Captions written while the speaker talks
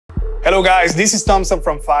Hello guys, this is Thompson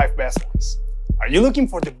from 5 Best Ones. Are you looking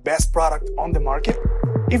for the best product on the market?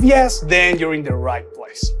 If yes, then you're in the right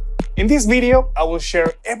place. In this video, I will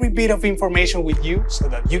share every bit of information with you so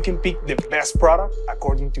that you can pick the best product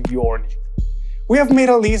according to your need. We have made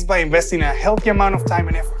a list by investing a healthy amount of time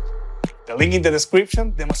and effort. The link in the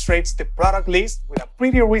description demonstrates the product list with a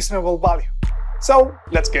pretty reasonable value. So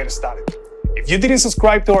let's get started. If you didn't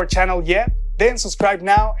subscribe to our channel yet, then subscribe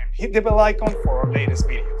now and hit the bell icon for our latest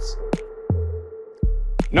videos.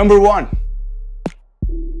 Number 1.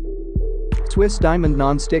 Swiss Diamond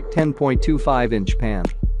Nonstick 10.25-inch pan.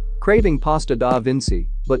 Craving pasta da Vinci,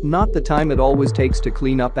 but not the time it always takes to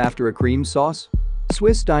clean up after a cream sauce?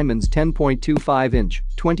 Swiss Diamond's 10.25-inch,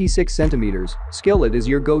 26 centimeters skillet is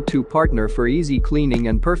your go-to partner for easy cleaning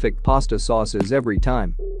and perfect pasta sauces every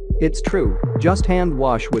time. It's true, just hand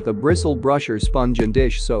wash with a bristle brush or sponge and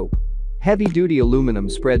dish soap. Heavy-duty aluminum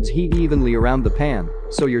spreads heat evenly around the pan,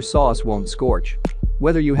 so your sauce won't scorch.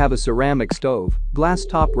 Whether you have a ceramic stove, glass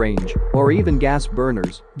top range, or even gas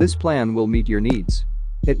burners, this plan will meet your needs.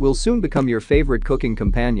 It will soon become your favorite cooking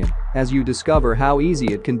companion as you discover how easy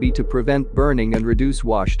it can be to prevent burning and reduce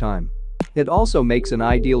wash time. It also makes an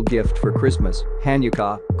ideal gift for Christmas,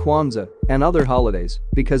 Hanukkah, Kwanzaa, and other holidays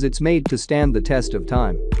because it's made to stand the test of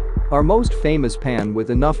time. Our most famous pan with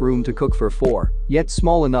enough room to cook for 4, yet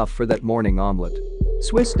small enough for that morning omelette.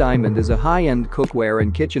 Swiss Diamond is a high-end cookware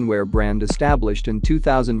and kitchenware brand established in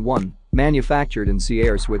 2001, manufactured in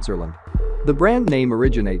Sierre, Switzerland. The brand name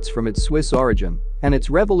originates from its Swiss origin and its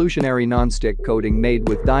revolutionary non-stick coating made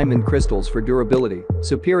with diamond crystals for durability,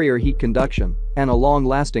 superior heat conduction, and a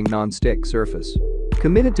long-lasting non-stick surface.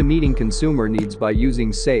 Committed to meeting consumer needs by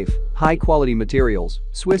using safe, high-quality materials,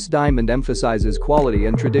 Swiss Diamond emphasizes quality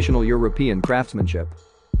and traditional European craftsmanship.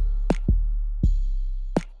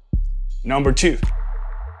 Number 2.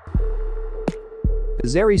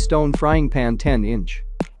 Ozeri Stone Frying Pan 10-inch.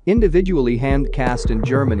 Individually hand-cast in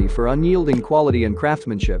Germany for unyielding quality and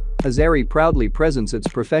craftsmanship, Ozeri proudly presents its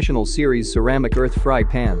Professional Series Ceramic Earth Fry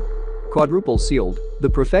Pan. Quadruple sealed, the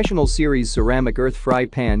Professional Series Ceramic Earth Fry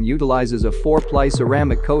Pan utilizes a 4-ply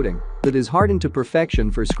ceramic coating that is hardened to perfection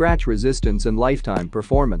for scratch resistance and lifetime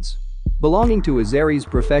performance. Belonging to Ozeri's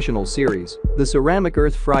Professional Series, the Ceramic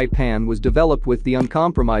Earth Fry Pan was developed with the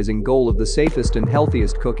uncompromising goal of the safest and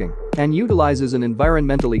healthiest cooking and utilizes an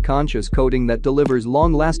environmentally conscious coating that delivers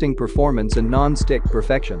long-lasting performance and non-stick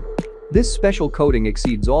perfection. This special coating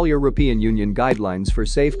exceeds all European Union guidelines for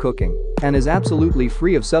safe cooking and is absolutely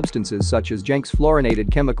free of substances such as Jenks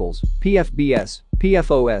fluorinated chemicals, PFBS,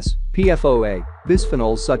 PFOS, PFOA,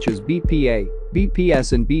 bisphenols such as BPA,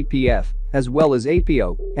 BPS and BPF, as well as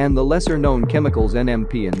APO, and the lesser-known chemicals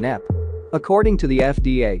NMP and NEP. According to the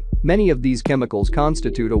FDA, many of these chemicals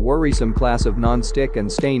constitute a worrisome class of non-stick and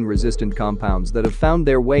stain-resistant compounds that have found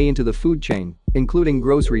their way into the food chain, including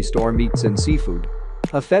grocery store meats and seafood.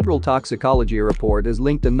 A federal toxicology report has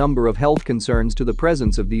linked a number of health concerns to the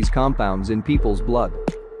presence of these compounds in people's blood.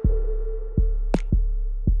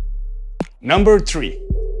 Number 3.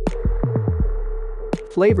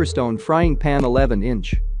 FlavorStone Frying Pan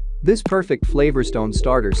 11-inch. This perfect FlavorStone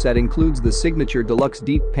starter set includes the signature deluxe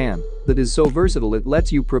deep pan that is so versatile it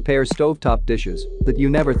lets you prepare stovetop dishes that you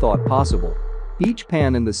never thought possible. Each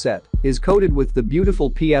pan in the set is coated with the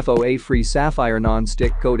beautiful PFOA-free sapphire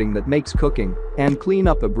non-stick coating that makes cooking and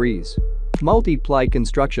cleanup a breeze. Multi-ply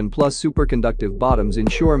construction plus superconductive bottoms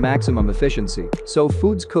ensure maximum efficiency, so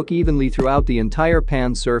foods cook evenly throughout the entire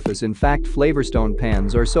pan surface. In fact, FlavorStone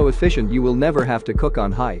pans are so efficient you will never have to cook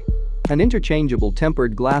on high. An interchangeable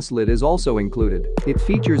tempered glass lid is also included. It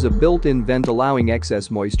features a built-in vent allowing excess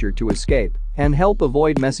moisture to escape and help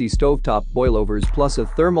avoid messy stovetop boilovers, plus a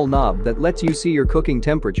thermal knob that lets you see your cooking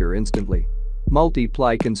temperature instantly.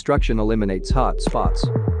 Multi-ply construction eliminates hot spots.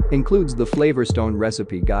 Includes the FlavorStone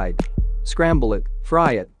recipe guide. Scramble it,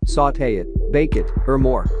 fry it, sauté it, bake it, or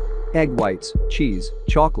more. Egg whites, cheese,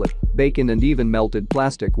 chocolate, bacon and even melted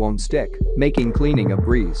plastic won't stick, making cleaning a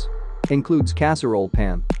breeze. Includes casserole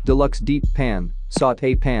pan, deluxe deep pan,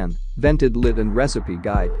 sauté pan, vented lid and recipe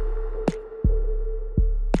guide.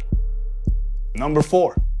 Number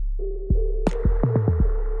 4.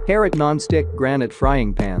 Carote Non-Stick Granite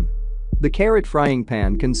Frying Pan. The Carote frying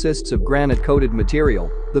pan consists of granite-coated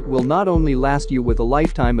material that will not only last you with a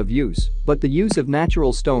lifetime of use, but the use of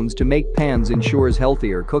natural stones to make pans ensures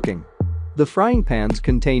healthier cooking. The frying pans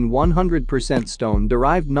contain 100%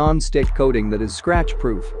 stone-derived non-stick coating that is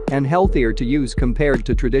scratch-proof and healthier to use compared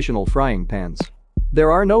to traditional frying pans. There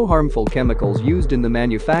are no harmful chemicals used in the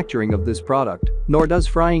manufacturing of this product, nor does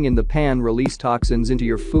frying in the pan release toxins into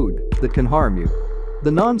your food that can harm you.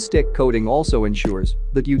 The non-stick coating also ensures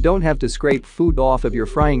that you don't have to scrape food off of your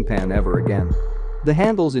frying pan ever again. The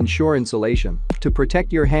handles ensure insulation to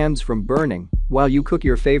protect your hands from burning while you cook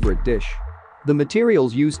your favorite dish. The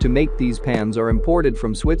materials used to make these pans are imported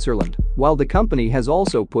from Switzerland, while the company has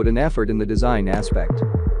also put an effort in the design aspect.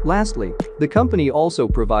 Lastly, the company also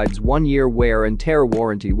provides 1-year wear and tear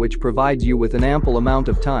warranty, which provides you with an ample amount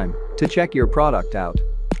of time to check your product out.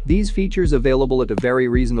 These features available at a very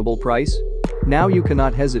reasonable price? Now you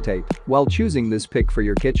cannot hesitate while choosing this pick for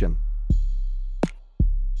your kitchen.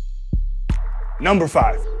 Number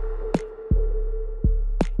 5.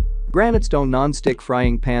 GraniteStone Non-Stick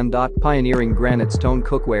Frying Pan. Pioneering GraniteStone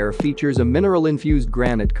cookware features a mineral-infused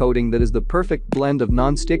granite coating that is the perfect blend of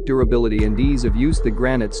non-stick durability and ease of use. The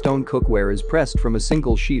GraniteStone cookware is pressed from a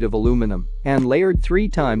single sheet of aluminum and layered 3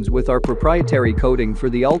 times with our proprietary coating for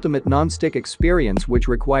the ultimate non-stick experience, which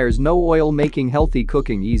requires no oil, making healthy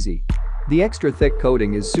cooking easy. The extra thick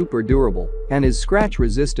coating is super durable and is scratch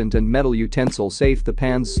resistant and metal utensil safe. The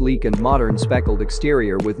pan's sleek and modern speckled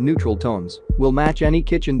exterior with neutral tones will match any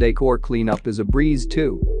kitchen decor. Cleanup is a breeze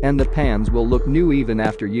too, and the pans will look new even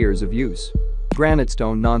after years of use.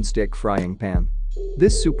 GraniteStone Non-Stick Frying Pan.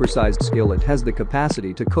 This supersized skillet has the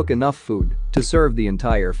capacity to cook enough food to serve the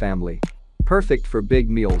entire family. Perfect for big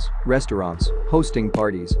meals, restaurants, hosting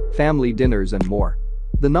parties, family dinners and more.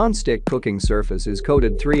 The non-stick cooking surface is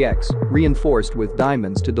coated 3x, reinforced with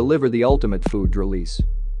diamonds to deliver the ultimate food release.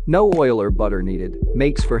 No oil or butter needed,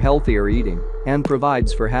 makes for healthier eating, and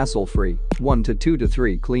provides for hassle-free 1 to 2 to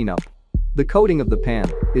 3 cleanup. The coating of the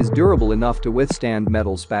pan is durable enough to withstand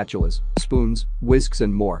metal spatulas, spoons, whisks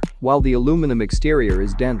and more, while the aluminum exterior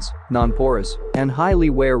is dense, non-porous, and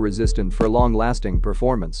highly wear-resistant for long-lasting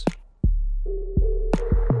performance.